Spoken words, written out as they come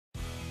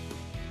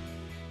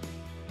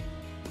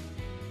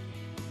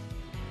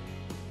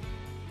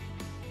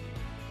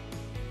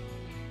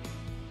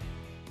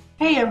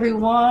Hey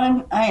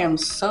everyone, I am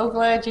so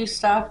glad you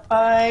stopped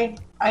by.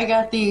 I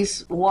got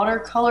these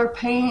watercolor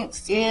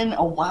paints in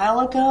a while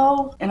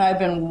ago and I've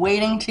been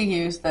waiting to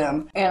use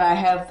them. And I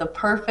have the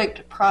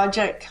perfect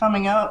project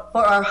coming up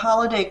for our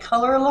holiday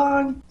color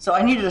along. So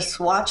I needed to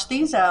swatch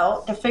these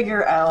out to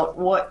figure out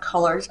what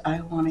colors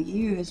I want to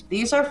use.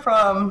 These are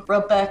from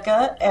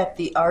Rebecca at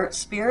the Art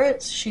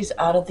Spirits. She's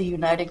out of the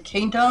United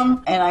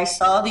Kingdom. And I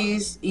saw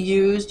these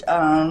used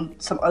on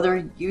some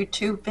other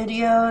YouTube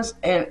videos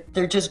and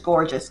they're just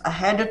gorgeous. I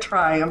had to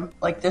try them.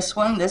 Like this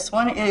one. This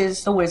one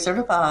is The Wizard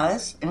of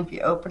Oz. And if you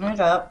open it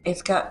up,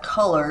 it's got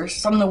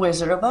colors from The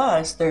Wizard of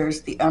Oz.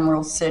 There's the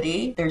Emerald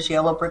City, there's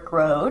Yellow Brick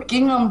Road,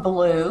 Gingham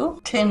Blue,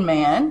 Tin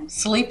Man,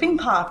 Sleeping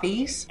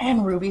Poppies,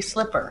 and Ruby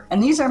Slipper.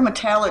 And these are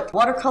metallic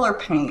watercolor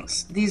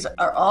paints. These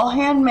are all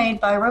handmade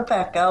by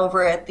Rebecca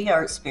over at the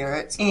Art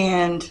Spirits,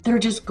 and they're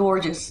just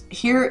gorgeous.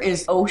 Here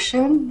is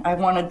Ocean. I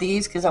wanted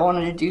these because I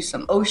wanted to do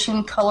some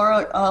ocean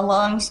color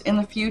alongs in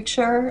the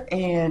future.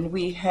 And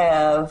we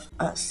have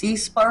Sea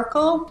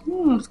Sparkle.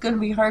 It's going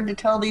to be hard to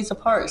tell these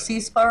apart. Sea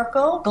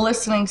Sparkle.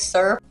 Glistening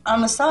Surf.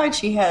 On the side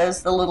she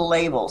has the little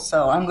label,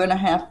 so I'm going to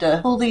have to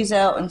pull these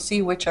out and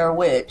see which are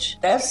which.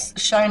 That's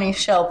Shiny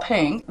Shell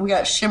Pink. We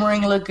got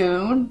Shimmering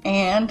Lagoon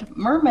and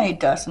Mermaid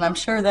Dust, and I'm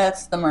sure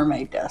that's the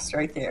Mermaid Dust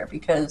right there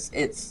because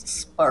it's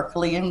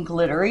sparkly and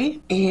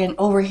glittery. And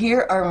over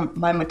here are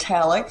my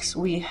metallics.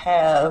 We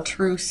have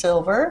True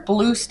Silver,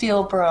 Blue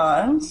Steel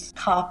Bronze,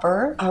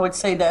 Copper, I would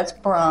say that's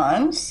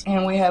Bronze,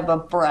 and we have a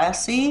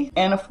Brassy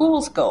and a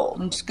Fool's Gold.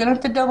 I'm just going to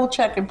have to double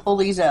check and pull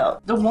these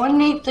out. The one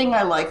neat thing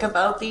I like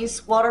about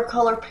these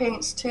watercolor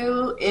paints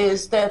too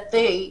is that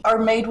they are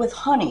made with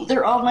honey.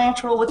 They're all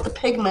natural with the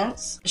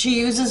pigments. She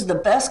uses the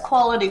best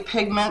quality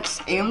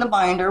pigments in the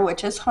binder,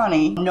 which is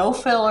honey. No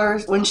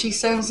fillers. When she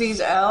sends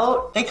these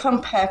out, they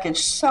come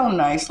packaged so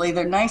nicely.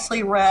 They're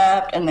nicely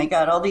wrapped and they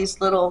got all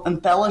these little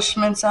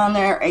embellishments on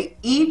there.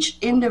 Each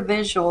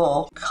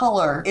individual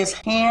color is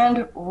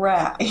hand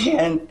wrapped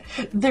and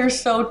they're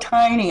so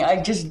tiny.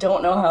 I just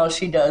don't know how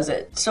she does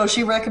it. So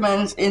she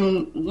recommends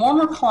in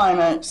warmer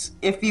climates,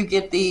 if you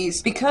get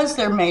these, because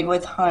they're made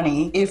with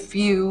honey, if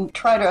you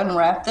try to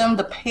unwrap them,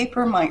 the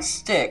paper might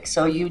stick.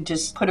 So you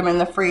just put them in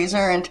the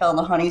freezer until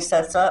the honey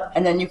sets up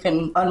and then you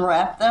can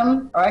unwrap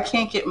them. Or I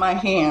can't get my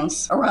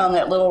hands around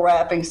that little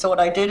wrapping. So what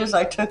I did is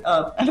I took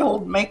an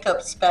old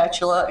makeup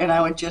spatula and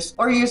I would just,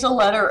 or use a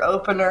letter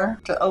opener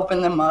to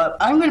open them up.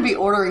 I'm going to be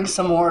ordering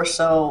some more,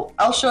 so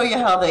I'll show you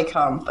how they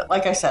come. But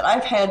like I said,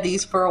 I've had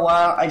these for a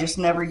while. I just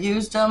never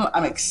used them.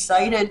 I'm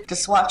excited to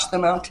swatch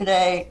them out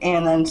today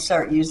and then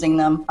start using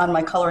them on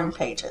my coloring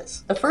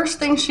pages. The first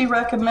thing she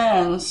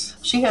recommends,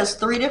 she has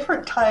 3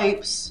 different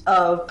types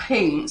of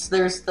paints.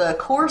 There's the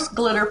coarse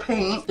glitter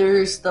paint,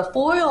 there's the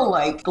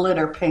foil-like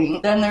glitter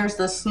paint, then there's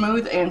the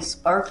smooth and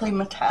sparkly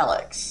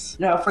metallics.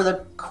 Now for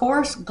the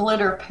coarse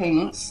glitter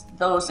paints,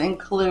 those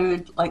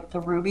include like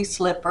the Ruby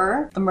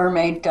Slipper, the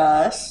Mermaid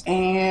Dust,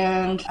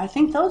 and I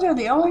think those are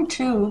the only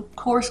 2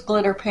 coarse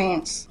glitter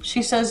paints.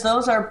 She says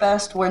those are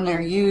best when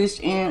they're used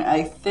in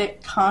a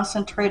thick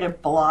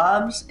concentrated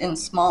blobs in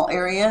small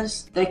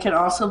areas. They can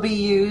also be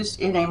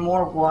used in a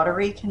more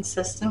watery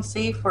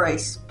consistency for a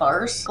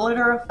sparse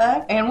glitter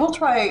effect. And we'll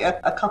try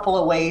a couple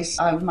of ways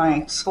on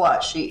my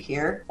swatch sheet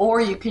here.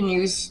 Or you can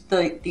use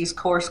these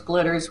coarse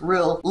glitters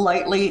real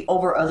lightly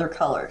over other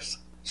colors.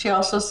 She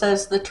also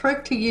says the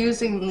trick to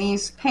using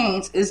these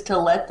paints is to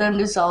let them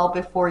dissolve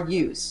before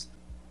use.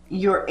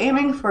 You're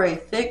aiming for a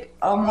thick,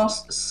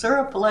 almost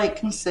syrup-like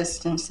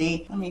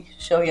consistency. Let me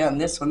show you on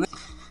this one.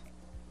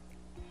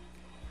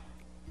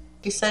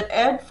 He said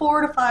add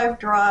 4 to 5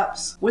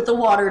 drops with a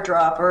water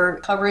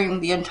dropper covering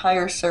the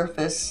entire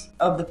surface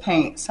of the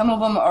paint. Some of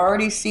them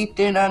already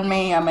seeped in on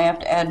me. I may have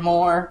to add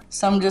more.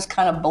 Some just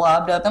kind of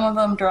blobbed up. Some of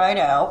them dried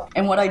out.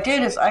 And what I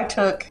did is I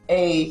took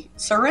a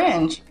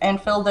syringe and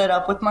filled it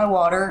up with my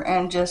water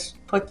and just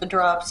put the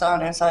drops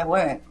on as I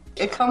went.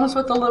 It comes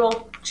with a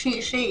little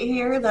cheat sheet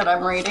here that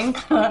I'm reading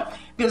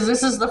because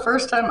this is the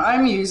first time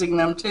I'm using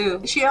them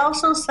too. She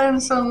also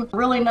sends some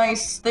really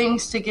nice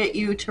things to get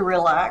you to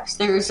relax.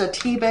 There's a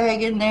tea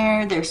bag in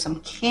there. There's some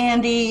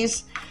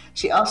candies.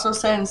 She also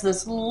sends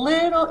this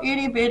little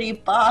itty bitty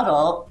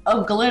bottle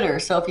of glitter.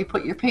 So if you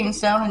put your paints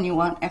down and you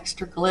want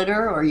extra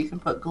glitter, or you can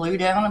put glue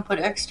down and put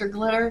extra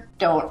glitter.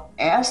 Don't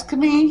ask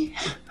me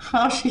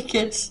how she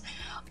gets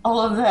all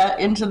of that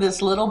into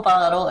this little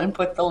bottle and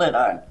put the lid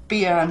on.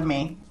 Beyond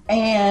me.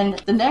 And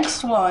the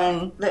next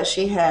one that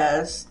she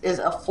has is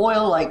a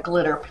foil-like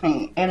glitter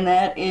paint. And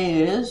that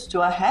is, do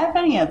I have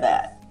any of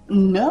that?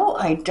 No,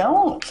 I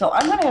don't. So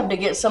I'm gonna have to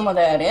get some of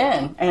that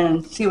in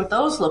and see what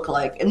those look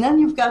like. And then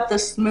you've got the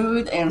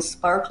smooth and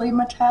sparkly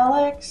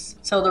metallics.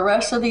 So the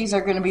rest of these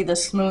are gonna be the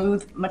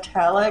smooth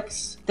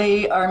metallics.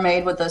 They are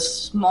made with a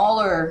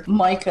smaller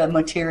mica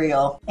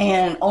material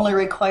and only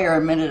require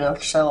a minute or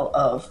so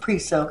of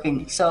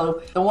pre-soaking.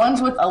 So the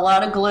ones with a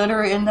lot of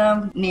glitter in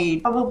them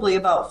need probably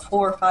about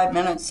 4 or 5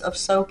 minutes of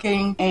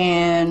soaking,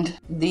 and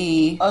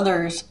the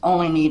others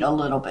only need a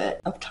little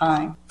bit of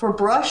time. For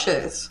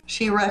brushes,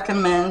 she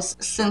recommends is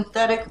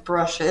synthetic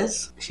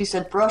brushes. She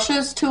said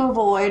brushes to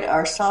avoid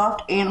are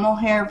soft animal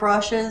hair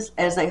brushes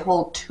as they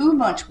hold too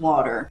much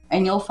water,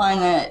 and you'll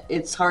find that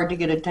it's hard to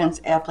get a dense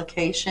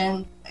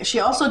application. She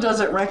also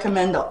doesn't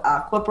recommend the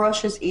aqua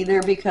brushes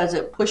either because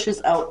it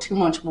pushes out too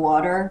much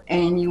water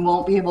and you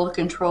won't be able to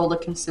control the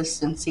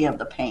consistency of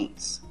the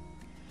paints.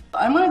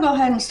 I'm going to go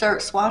ahead and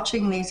start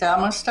swatching these out. I'm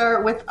going to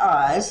start with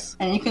Oz,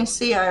 and you can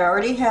see I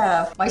already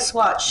have my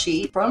swatch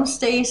sheet from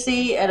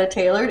Stacy at A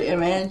Tailored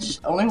Image.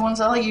 Only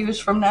ones I'll use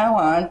from now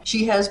on.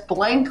 She has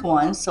blank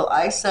ones, so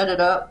I set it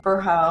up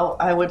for how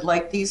I would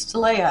like these to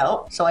lay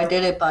out. So I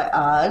did it by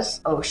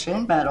Oz,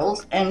 Ocean,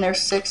 Metals, and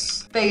there's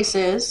 6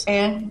 bases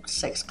and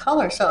 6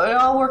 colors, so it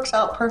all works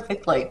out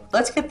perfectly.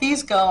 Let's get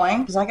these going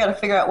because I got to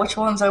figure out which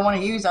ones I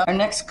want to use on our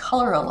next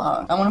color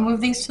along. I want to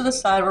move these to the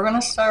side. We're going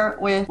to start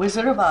with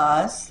Wizard of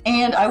Oz.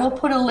 And I will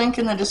put a link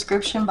in the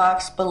description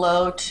box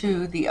below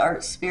to the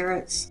Art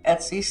Spirits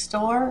Etsy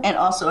store and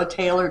also a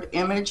Tailored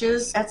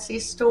Images Etsy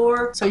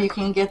store, so you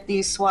can get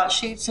these swatch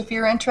sheets if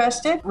you're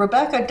interested.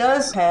 Rebecca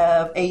does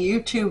have a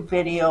YouTube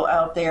video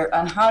out there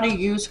on how to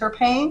use her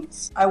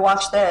paints. I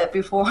watched that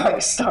before I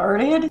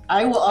started.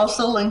 I will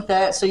also link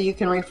that so you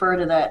can refer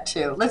to that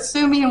too. Let's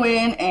zoom you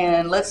in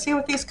and let's see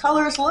what these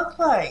colors look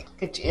like.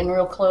 Get you in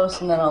real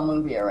close and then I'll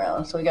move you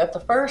around. So we got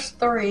the first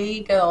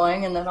 3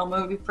 going and then I'll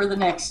move you for the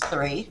next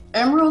 3.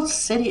 Emerald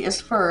City is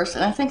first,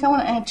 and I think I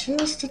want to add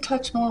just a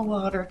touch more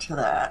water to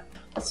that.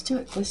 Let's do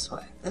it this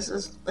way. This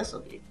will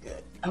be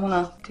good. I'm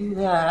gonna do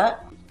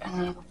that, and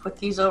then I'll put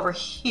these over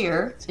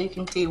here so you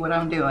can see what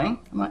I'm doing.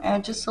 I'm gonna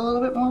add just a little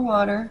bit more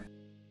water.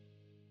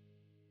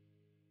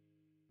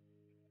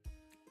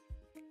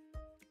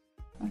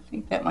 I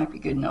think that might be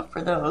good enough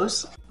for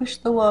those. Push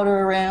the water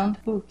around.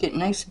 Ooh, get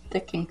nice and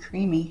thick and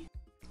creamy.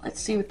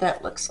 Let's see what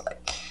that looks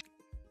like.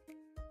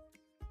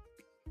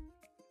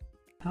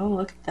 Oh,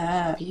 look at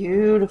that.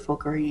 Beautiful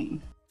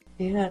green.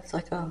 Yeah, it's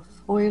like a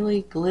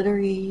foily,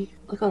 glittery.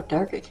 Look how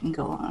dark it can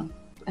go on.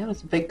 That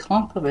was a big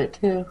clump of it,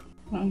 too.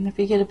 And if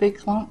you get a big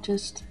clump,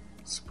 just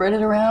spread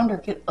it around or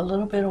get a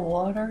little bit of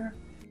water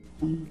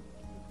and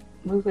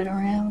move it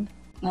around.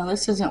 Now,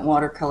 this isn't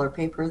watercolor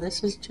paper.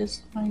 This is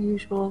just my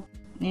usual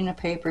Nina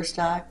paper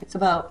stock. It's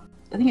about,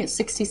 I think it's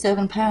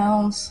 67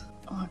 pounds.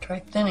 I'm going to try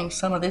thinning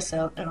some of this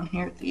out down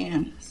here at the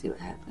end. See what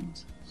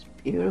happens. It's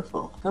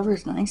beautiful.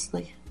 Covers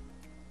nicely.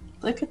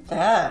 Look at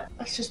that.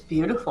 That's just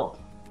beautiful.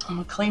 I'm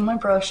gonna clean my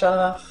brush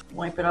off,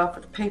 wipe it off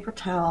with a paper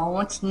towel.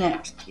 What's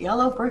next?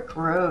 Yellow Brick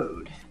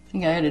Road. I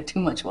think I added too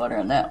much water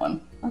on that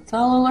one. That's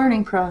all a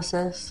learning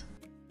process.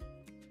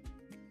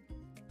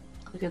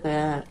 Look at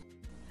that.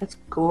 That's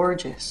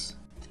gorgeous.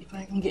 See if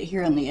I can get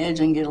here on the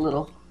edge and get a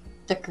little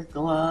thicker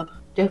glob.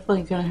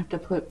 Definitely gonna have to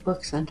put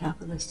books on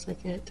top of this to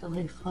get it to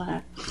lay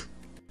flat.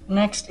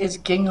 Next is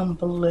Gingham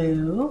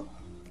Blue.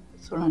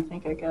 This one I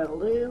think I got a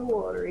little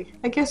watery.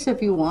 I guess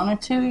if you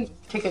wanted to,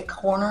 take a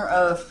corner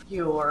of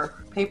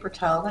your paper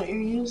towel that you're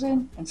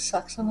using and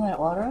suck some of that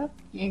water up.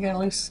 You're gonna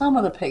lose some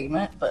of the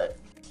pigment, but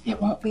it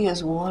won't be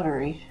as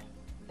watery.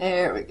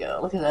 There we go,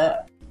 look at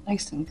that.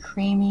 Nice and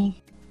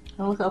creamy.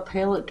 And look how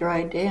pale it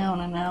dried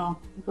down, and now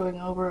I'm going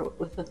over it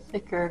with a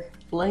thicker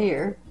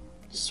layer.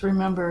 Just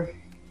remember,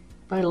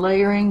 by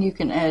layering you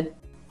can add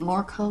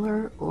more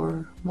color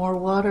or more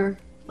water,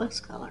 less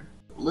color.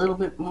 A little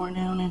bit more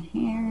down in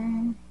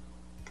here.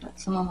 Got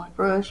some on my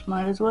brush,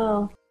 might as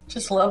well.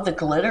 Just love the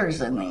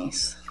glitters in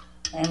these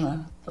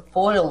and the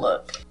foil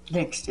look.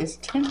 Next is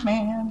Tin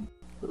Man.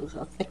 Ooh,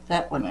 how thick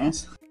that one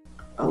is.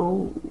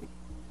 Oh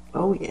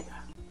yeah,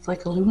 it's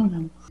like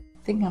aluminum.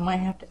 I think I might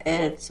have to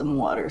add some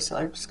water, so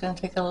I'm just gonna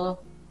take a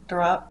little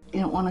drop. You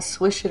don't want to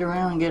swish it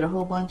around and get a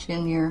whole bunch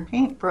in your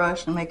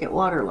paintbrush and make it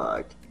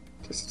waterlogged.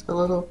 Just a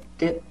little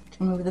dip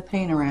to move the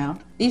paint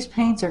around. These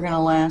paints are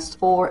gonna last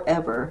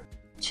forever.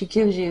 She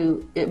gives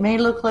you, it may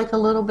look like a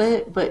little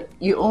bit, but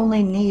you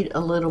only need a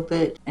little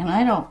bit. And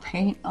I don't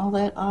paint all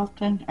that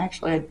often.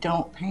 Actually, I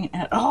don't paint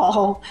at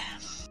all.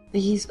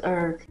 These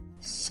are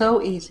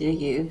so easy to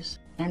use.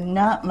 They're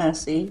not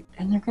messy,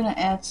 and they're gonna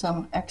add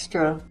some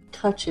extra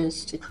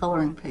touches to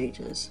coloring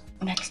pages.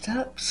 Next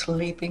up,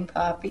 Sleeping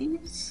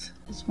Poppies.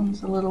 This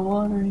one's a little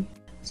watery.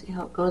 See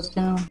how it goes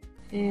down?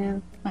 Yeah,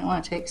 might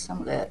want to take some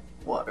of that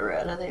water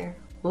out of there.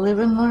 Live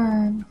and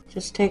learn.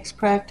 Just takes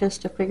practice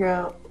to figure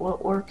out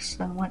what works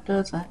and what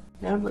doesn't.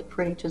 That would look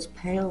pretty just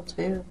pale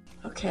too.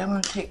 Okay, I'm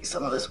gonna take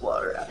some of this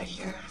water out of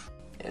here.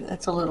 Yeah,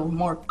 that's a little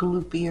more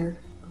gloopier.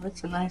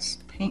 That's a nice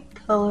pink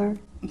color.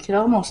 You could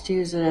almost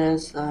use it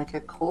as like a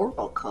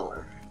coral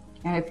color.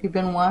 And if you've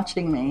been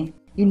watching me,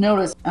 you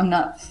notice I'm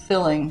not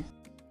filling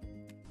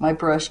my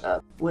brush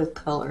up with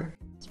color,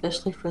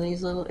 especially for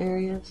these little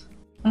areas.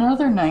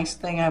 Another nice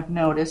thing I've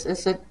noticed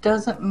is it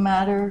doesn't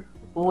matter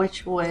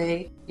which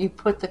way you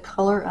put the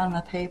color on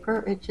the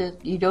paper,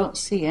 you don't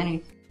see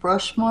any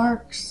brush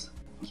marks.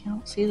 You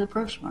don't see the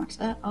brush marks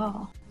at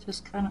all. It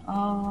just kind of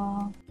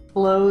all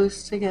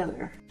flows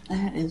together.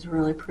 That is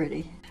really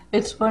pretty.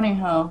 It's funny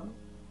how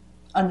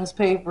on this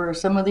paper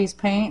some of these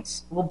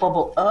paints will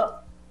bubble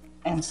up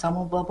and some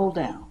will bubble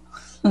down.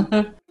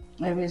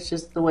 Maybe it's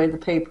just the way the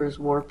paper is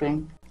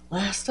warping.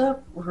 Last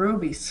up,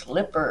 Ruby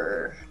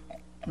Slipper.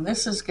 And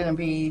this is gonna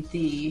be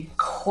the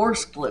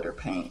coarse glitter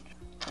paint.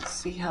 Let's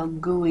see how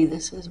gooey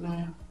this is.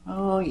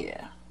 Oh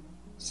yeah.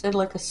 Said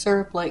like a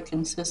syrup-like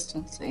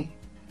consistency.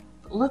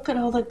 But look at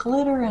all the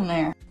glitter in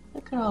there.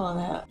 Look at all of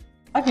that.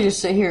 I could just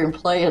sit here and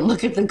play and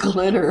look at the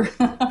glitter.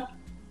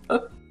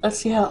 Let's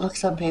see how it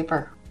looks on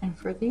paper. And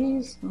for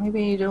these,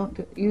 maybe you don't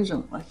use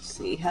them. Let's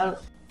see how.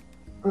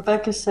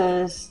 Rebecca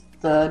says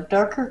the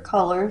darker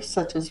colors,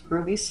 such as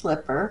Ruby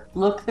Slipper,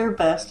 look their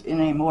best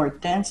in a more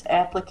dense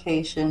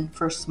application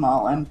for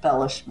small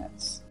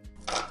embellishments.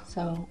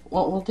 So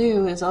what we'll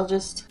do is I'll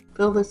just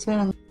fill this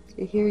in.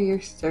 So here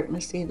you're starting to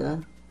see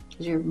because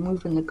you're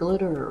moving the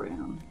glitter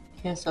around.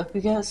 Yeah, so if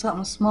you got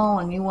something small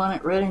and you want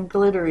it red and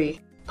glittery,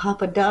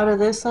 pop a dot of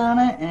this on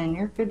it and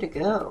you're good to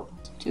go.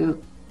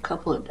 Do a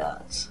couple of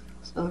dots.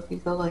 So if you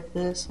go like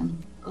this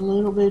and a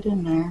little bit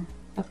in there,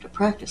 I have to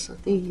practice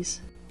with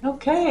these.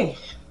 Okay,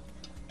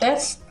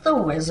 that's the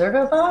Wizard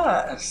of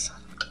Oz.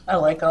 I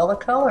like all the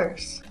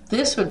colors.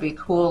 This would be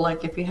cool,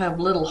 like if you have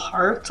little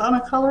hearts on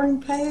a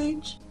coloring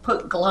page,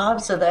 put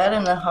globs of that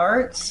in the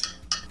hearts.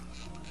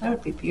 That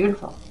would be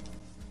beautiful.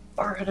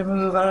 We're gonna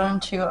move on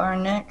to our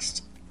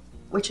next,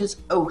 which is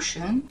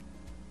Ocean.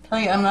 Tell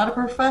you, I'm not a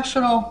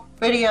professional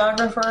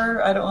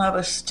videographer. I don't have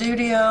a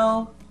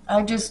studio.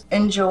 I just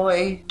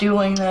enjoy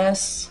doing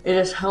this. It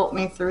has helped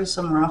me through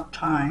some rough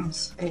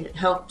times. It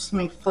helps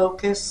me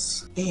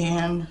focus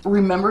and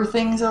remember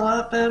things a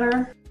lot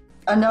better.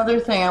 Another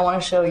thing I want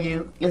to show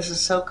you, this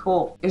is so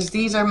cool, is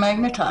these are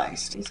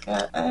magnetized. These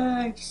got,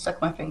 I just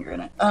stuck my finger in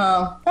it.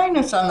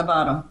 Magnets on the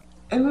bottom.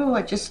 Ooh,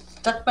 I just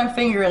stuck my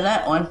finger in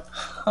that one.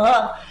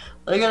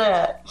 Look at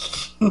that.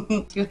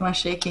 With my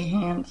shaky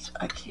hands,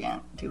 I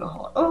can't do a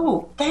whole.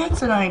 Oh,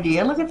 that's an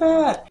idea. Look at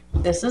that.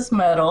 This is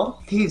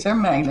metal. These are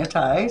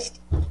magnetized.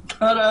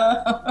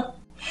 Ta-da!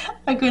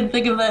 I couldn't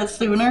think of that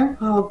sooner.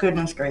 Oh,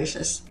 goodness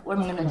gracious. What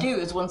I'm going to do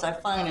is once I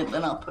find it,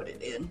 then I'll put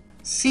it in.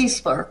 Sea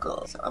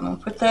sparkle. So I'm going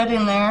to put that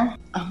in there.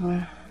 I'm going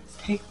to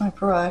take my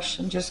brush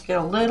and just get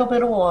a little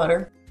bit of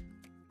water.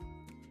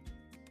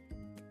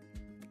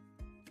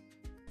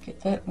 Get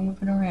that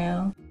moving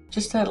around.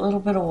 Just that little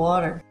bit of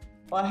water.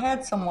 Well, I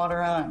had some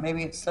water on it.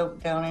 Maybe it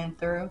soaked down in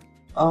through.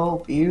 Oh,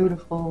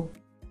 beautiful.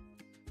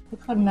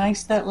 Look how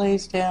nice that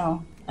lays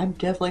down. I'm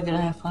definitely going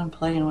to have fun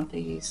playing with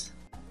these.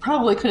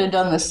 Probably could have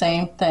done the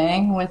same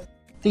thing with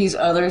these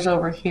others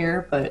over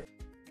here, but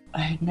I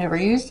had never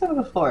used them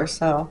before,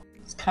 so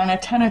it's kind of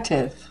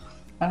tentative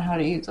on how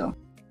to use them.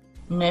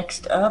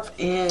 Next up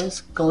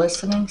is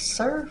Glistening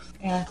Surf.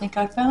 And I think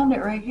I found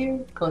it right here.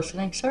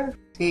 Glistening Surf.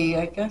 See,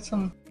 I got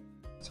some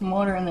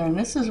water in there, and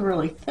this is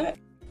really thick.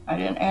 I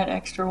didn't add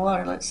extra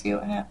water. Let's see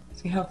what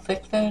happens. See how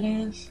thick that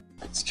is?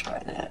 Let's try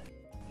that.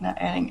 Not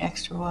adding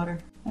extra water.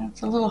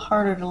 It's a little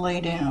harder to lay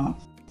down.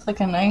 It's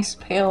like a nice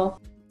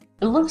pale,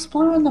 it looks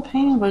blue in the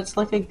pan, but it's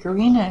like a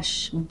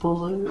greenish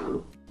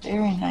blue.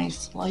 Very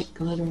nice, light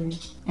glittery.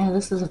 Yeah,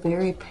 this is a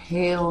very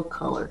pale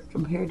color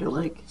compared to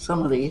like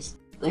some of these.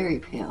 Very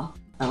pale.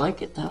 I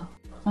like it though.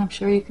 I'm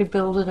sure you could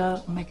build it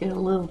up and make it a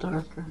little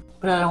darker,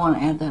 but I don't want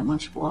to add that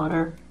much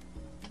water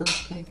to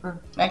this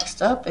paper.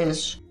 Next up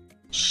is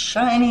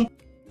Shiny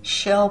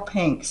Shell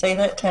Pink. Say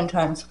that 10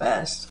 times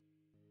fast.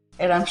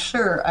 And I'm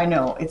sure I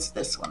know it's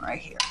this one right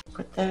here.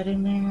 Put that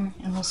in there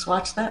and we'll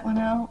swatch that one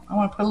out. I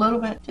want to put a little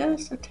bit,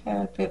 just a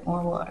tad bit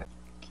more water.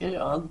 Get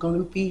it all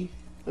gloopy.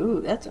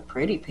 Ooh, that's a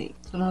pretty pink.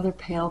 It's another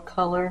pale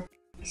color.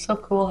 It's so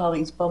cool how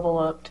these bubble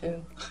up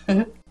too.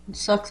 It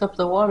sucks up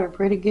the water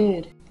pretty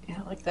good.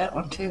 Yeah, I like that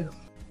one too.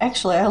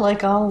 Actually, I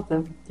like all of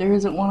them. There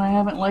isn't one I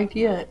haven't liked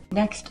yet.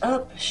 Next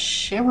up,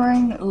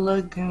 Shimmering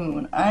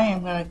Lagoon. I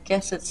am gonna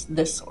guess it's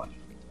this one.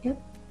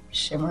 Yep,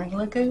 Shimmering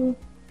Lagoon.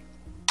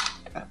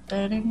 Drop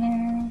that in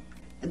there.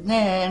 And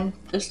then,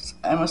 this,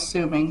 I'm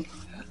assuming,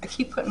 I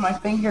keep putting my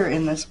finger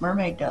in this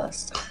mermaid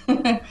dust.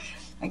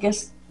 I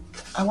guess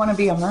I want to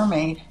be a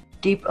mermaid.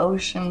 Deep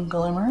Ocean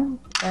Glimmer.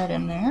 Put that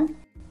in there.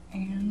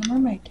 And the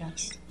mermaid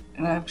dust.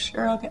 And I'm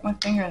sure I'll get my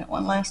finger in it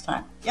one last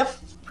time. Yep,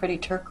 pretty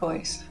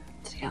turquoise.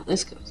 See how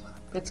this goes on.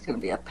 It's going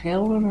to be a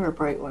pale one or a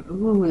bright one.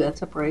 Ooh,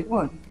 that's a bright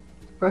one.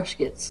 The brush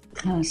gets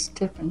kind of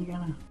stiff and you're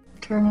going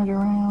to turn it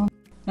around.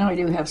 Now I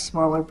do have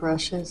smaller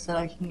brushes that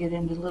I can get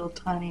into little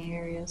tiny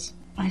areas.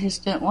 I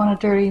just didn't want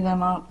to dirty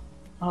them up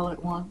all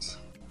at once.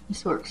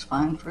 This works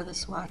fine for the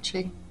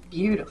swatching.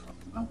 Beautiful.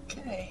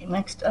 Okay,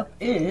 next up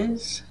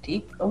is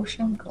Deep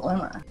Ocean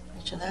Glimmer. I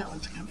bet you that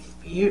one's going to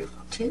be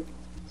beautiful too.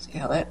 See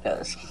how that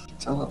does.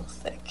 It's a little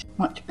thick.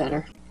 Much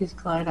better. These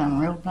glide on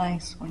real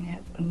nice when you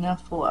have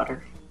enough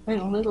water. Wait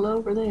a little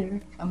over there.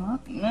 Come on.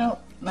 No,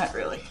 not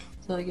really.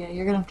 So yeah,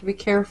 you're going to have to be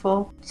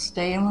careful.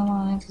 Stay in the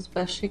lines as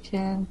best you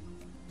can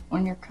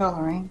when you're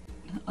coloring.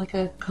 Not like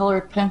a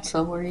colored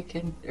pencil where you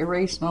can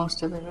erase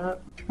most of it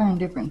up. Trying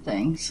different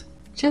things.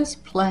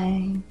 Just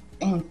playing.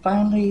 And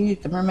finally,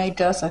 the mermaid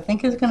dust I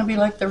think is going to be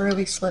like the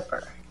Ruby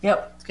Slipper.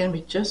 Yep, it's going to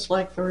be just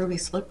like the Ruby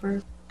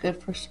Slipper.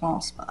 Good for small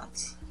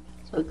spots.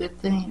 So a good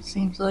thing it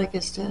seems like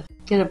is to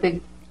get a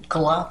big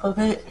glop of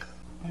it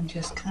and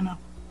just kind of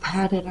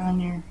pat it on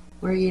your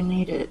where you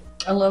need it.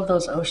 I love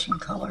those ocean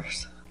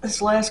colors.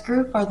 This last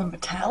group are the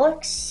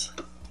metallics.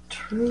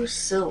 True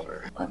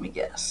silver. Let me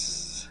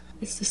guess.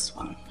 It's this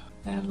one.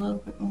 Add a little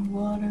bit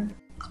more water.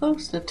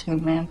 Close to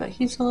Tin Man, but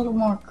he's a little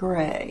more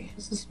gray.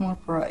 This is more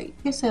bright.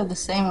 These have the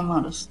same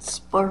amount of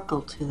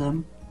sparkle to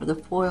them for the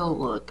foil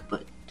look,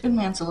 but Tin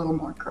Man's a little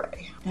more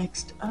gray.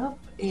 Next up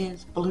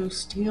is Blue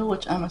Steel,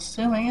 which I'm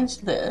assuming is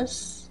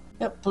this.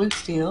 Yep, Blue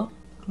Steel.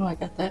 Oh, I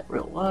got that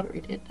real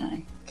watery, didn't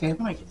I? Okay, I'm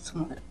gonna get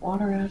some of that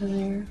water out of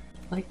there.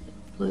 Like the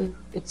blue.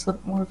 It's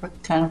more of a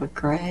kind of a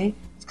gray.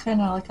 It's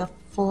kind of like a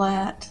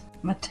flat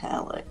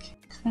metallic.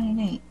 Kind of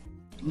neat.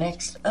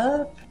 Next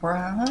up,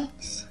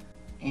 bronze.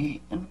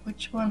 And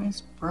which one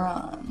is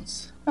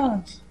bronze?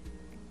 Bronze.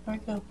 There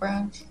we go,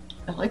 bronze.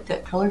 I like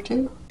that color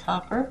too.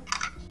 Copper.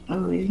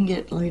 Oh, you can get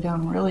it laid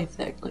down really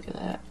thick. Look at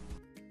that.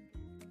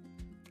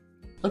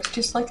 Looks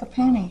just like a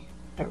penny.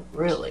 I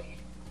really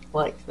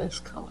like this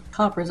color.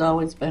 Copper's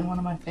always been one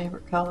of my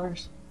favorite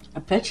colors. I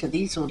bet you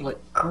these would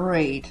look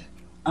great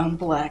on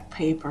black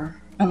paper.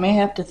 I may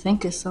have to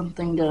think of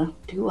something to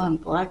do on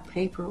black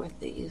paper with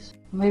these.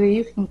 Maybe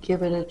you can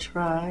give it a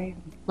try.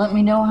 Let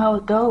me know how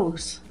it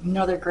goes.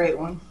 Another great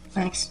one.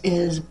 Next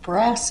is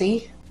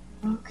Brassy.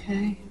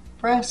 Okay,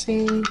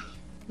 Brassy.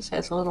 This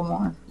has a little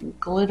more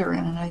glitter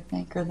in it, I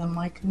think, or the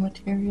mica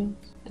materials.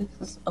 This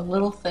is a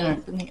little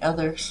thinner than the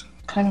others.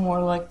 Kind of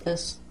more like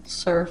this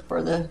surf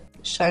or the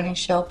shiny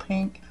shell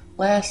pink.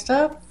 Last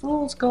up,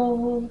 Fool's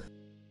Gold.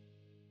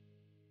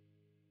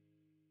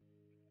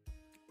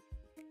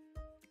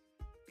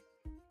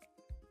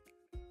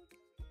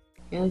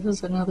 Yeah, this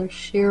is another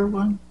sheer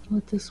one.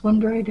 Let this one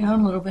dry down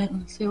a little bit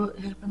and see what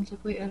happens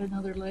if we add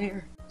another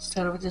layer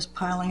instead of just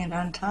piling it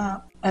on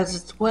top as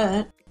it's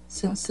wet,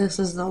 since this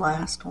is the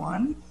last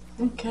one.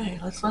 Okay,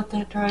 let's let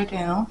that dry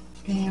down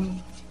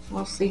and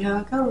we'll see how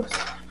it goes.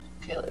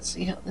 Okay, let's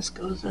see how this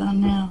goes on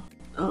now.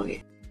 Oh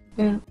yeah.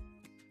 Yeah.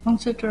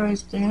 Once it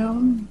dries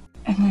down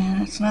and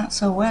then it's not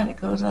so wet, it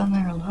goes on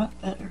there a lot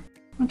better.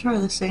 I'm gonna try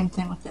the same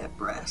thing with that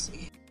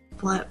Brassy.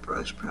 Flat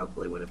brush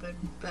probably would have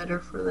been better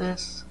for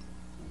this.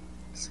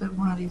 So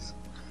one of these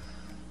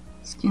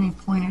skinny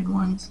pointed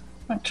ones.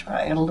 I'm gonna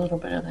try a little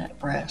bit of that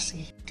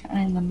Brassy. Kind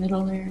of in the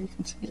middle there, you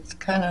can see it's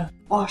kind of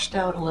washed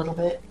out a little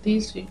bit.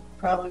 These you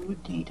probably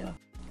would need a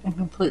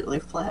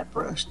completely flat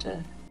brush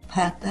to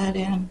pat that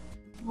in.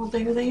 Well,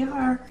 there they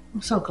are.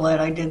 I'm so glad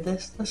I did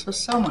this. This was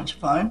so much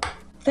fun.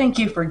 Thank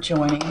you for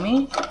joining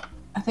me.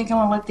 I think I'm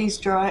gonna let these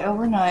dry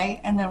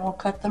overnight and then we'll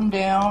cut them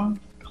down,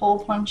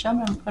 hole punch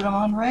them and put them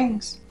on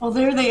rings. Well,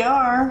 there they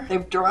are.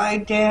 They've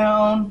dried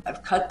down.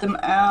 I've cut them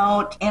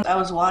out. And I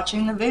was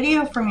watching the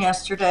video from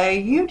yesterday.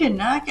 You did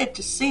not get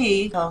to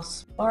see how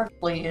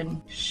sparkly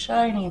and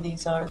shiny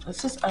these are.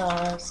 This is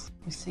Oz.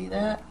 You see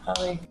that? How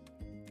they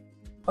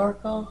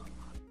sparkle?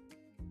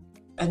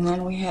 And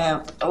then we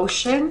have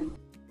Ocean.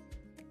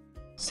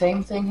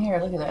 Same thing here.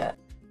 Look at that.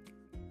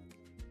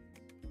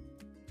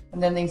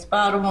 And then these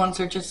bottom ones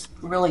are just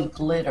really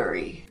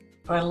glittery.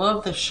 But I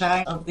love the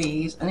shine of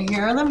these. And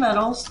here are the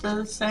metals, they're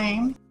the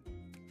same.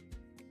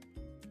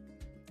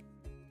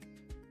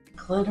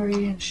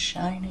 Glittery and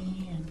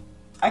shiny, and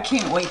I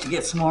can't wait to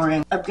get some more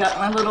in. I've got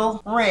my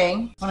little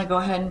ring. I'm gonna go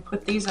ahead and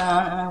put these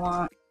on, and I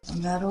want the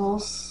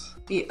metals,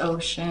 the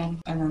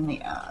Ocean, and then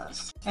the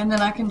Oz. And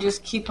then I can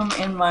just keep them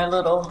in my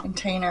little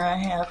container I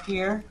have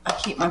here. I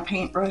keep my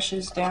paint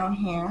brushes down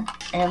here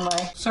and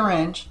my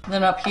syringe.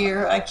 Then up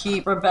here I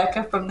keep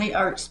Rebecca from the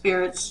Art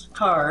Spirits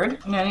card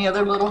and any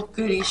other little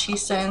goodies she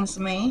sends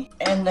me.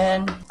 And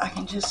then I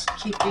can just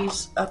keep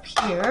these up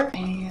here,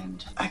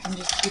 and I can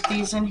just keep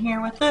these in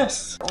here with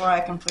this. Or I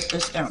can put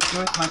this down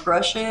here with my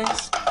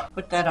brushes,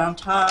 put that on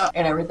top,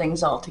 and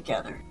everything's all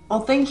together.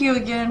 Well, thank you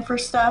again for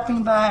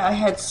stopping by. I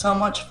had so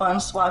much fun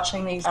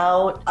swatching these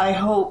out. I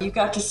hope you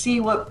got to see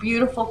what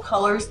beautiful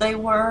colors they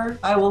were.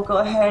 I will go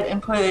ahead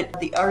and put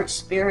the Art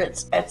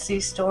Spirits Etsy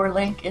store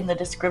link in the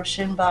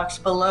description box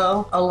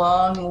below,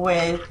 along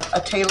with a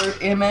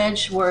tailored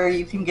image where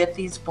you can get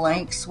these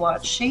blank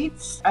swatch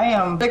sheets. I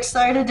am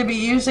excited to be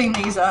using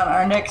these on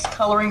our next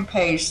coloring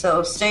page,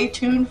 so stay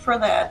tuned for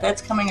that.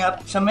 That's coming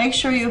up. So make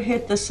sure you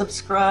hit the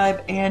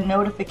subscribe and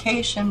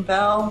notification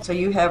bell so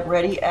you have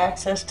ready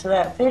access to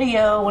that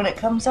video when it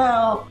comes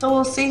out. So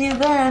we'll see you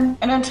then.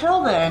 And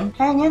until then,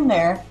 hang in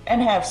there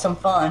and have some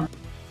fun.